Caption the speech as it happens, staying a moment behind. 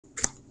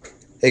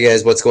Hey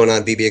guys, what's going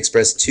on?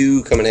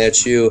 BBEXPRESS2 coming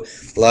at you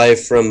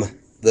live from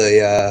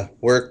the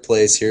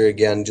workplace here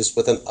again, just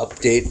with an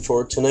update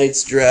for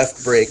tonight's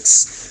draft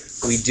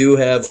breaks. We do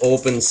have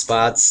open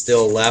spots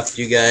still left,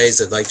 you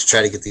guys. I'd like to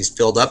try to get these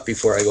filled up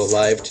before I go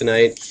live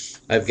tonight.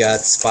 I've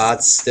got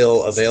spots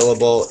still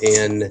available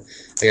I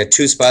got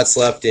 2 spots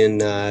left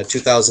in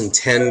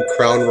 2010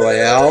 Crown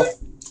Royale.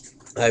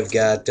 I've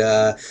got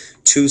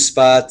 3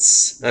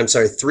 spots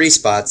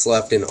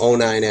left in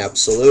 '09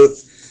 Absolute.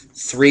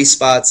 3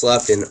 spots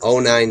left in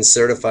 '09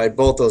 Certified.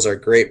 Both those are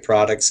great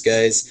products,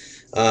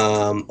 guys.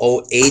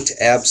 '08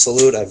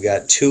 Absolute, I've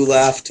got 2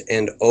 left,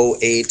 and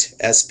 '08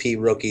 SP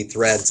Rookie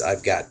Threads,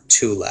 I've got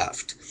 2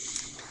 left.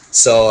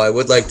 So I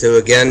would like to,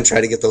 again,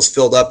 try to get those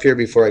filled up here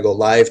before I go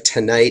live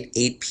tonight,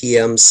 8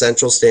 p.m.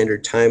 Central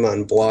Standard Time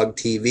on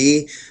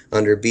BlogTv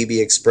under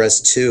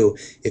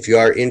BBEXPRESS2. If you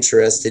are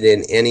interested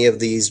in any of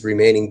these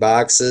remaining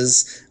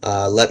boxes,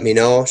 let me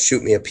know.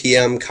 Shoot me a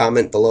PM,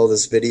 comment below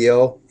this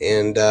video,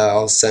 and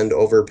I'll send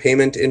over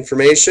payment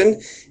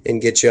information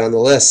and get you on the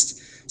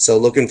list. So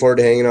looking forward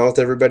to hanging out with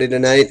everybody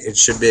tonight. It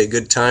should be a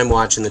good time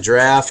watching the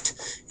draft,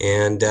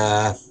 and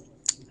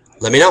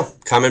let me know.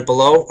 Comment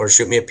below or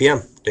shoot me a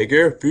PM. Take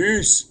care.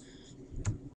 Peace.